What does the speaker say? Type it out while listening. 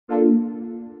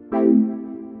So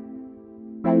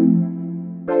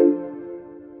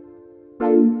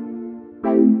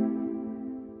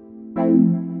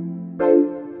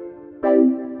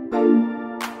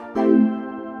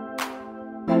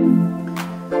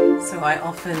I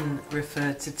often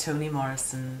refer to Toni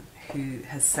Morrison, who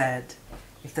has said,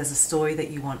 if there's a story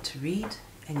that you want to read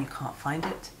and you can't find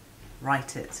it,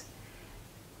 write it.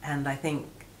 And I think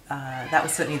that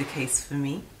was certainly the case for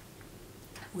me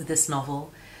with this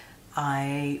novel.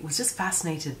 I was just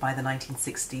fascinated by the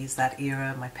 1960s, that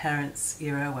era, my parents'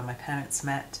 era, when my parents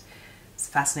met. I was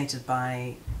fascinated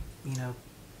by, you know,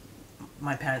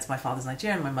 my father's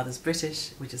Nigerian, my mother's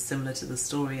British, which is similar to the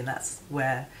story, and that's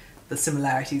where the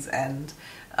similarities end.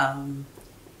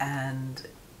 And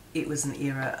it was an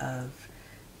era of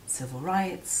civil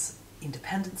rights,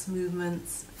 independence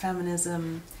movements,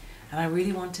 feminism, and I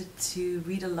really wanted to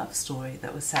read a love story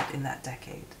that was set in that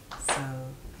decade. So,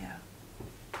 yeah.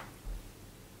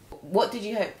 What did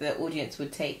you hope the audience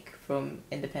would take from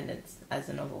Independence as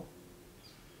a novel?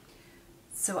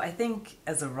 So I think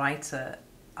as a writer,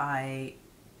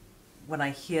 when I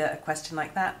hear a question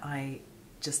like that, I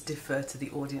just defer to the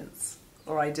audience,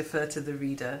 or I defer to the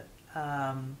reader.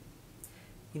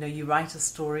 You know, you write a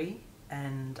story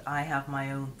and I have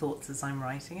my own thoughts as I'm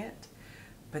writing it,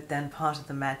 but then part of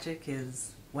the magic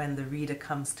is when the reader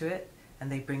comes to it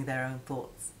and they bring their own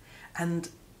thoughts. And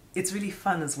it's really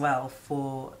fun as well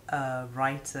for a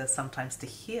writer sometimes to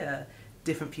hear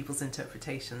different people's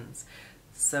interpretations.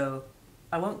 So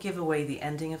I won't give away the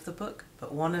ending of the book,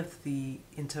 but one of the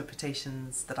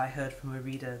interpretations that I heard from a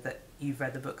reader, that you've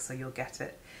read the book so you'll get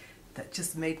it, that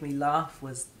just made me laugh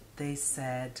was they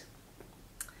said,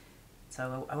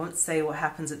 so I won't say what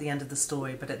happens at the end of the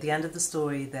story, but at the end of the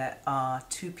story there are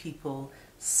two people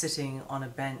sitting on a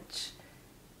bench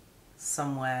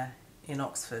somewhere in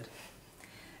Oxford.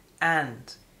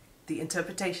 And the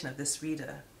interpretation of this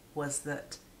reader was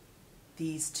that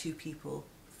these two people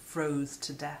froze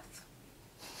to death.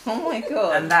 Oh my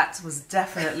God. And that was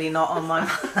definitely not on my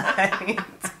mind.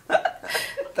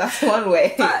 That's one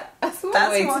way. But that's one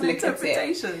that's way one to look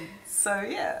interpretation. at it. So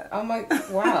yeah. Oh my,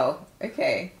 wow.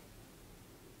 Okay.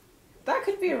 That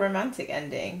could be a romantic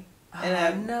ending. In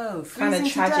a no, kind of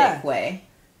tragic death. way.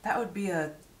 That would be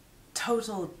a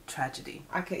total tragedy.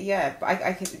 I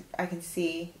can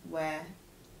see where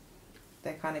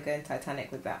they're kind of going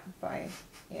Titanic with that. But I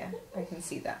can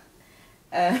see that.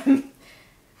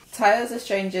 Tayo's a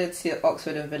stranger to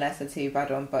Oxford and Vanessa to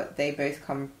Ibadan, but they both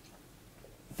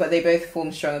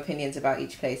form strong opinions about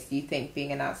each place. Do you think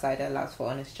being an outsider allows for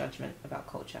honest judgment about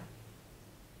culture?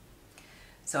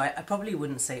 So I probably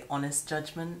wouldn't say honest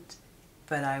judgment,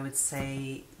 but I would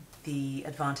say the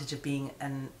advantage of being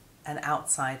an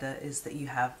outsider is that you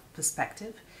have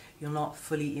perspective. You're not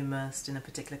fully immersed in a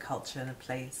particular culture and a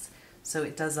place, so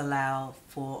it does allow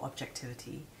for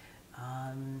objectivity.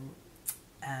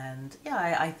 And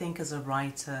yeah, I think as a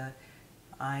writer,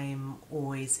 I'm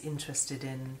always interested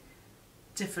in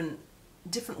different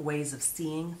ways of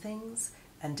seeing things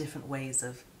and different ways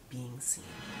of being seen.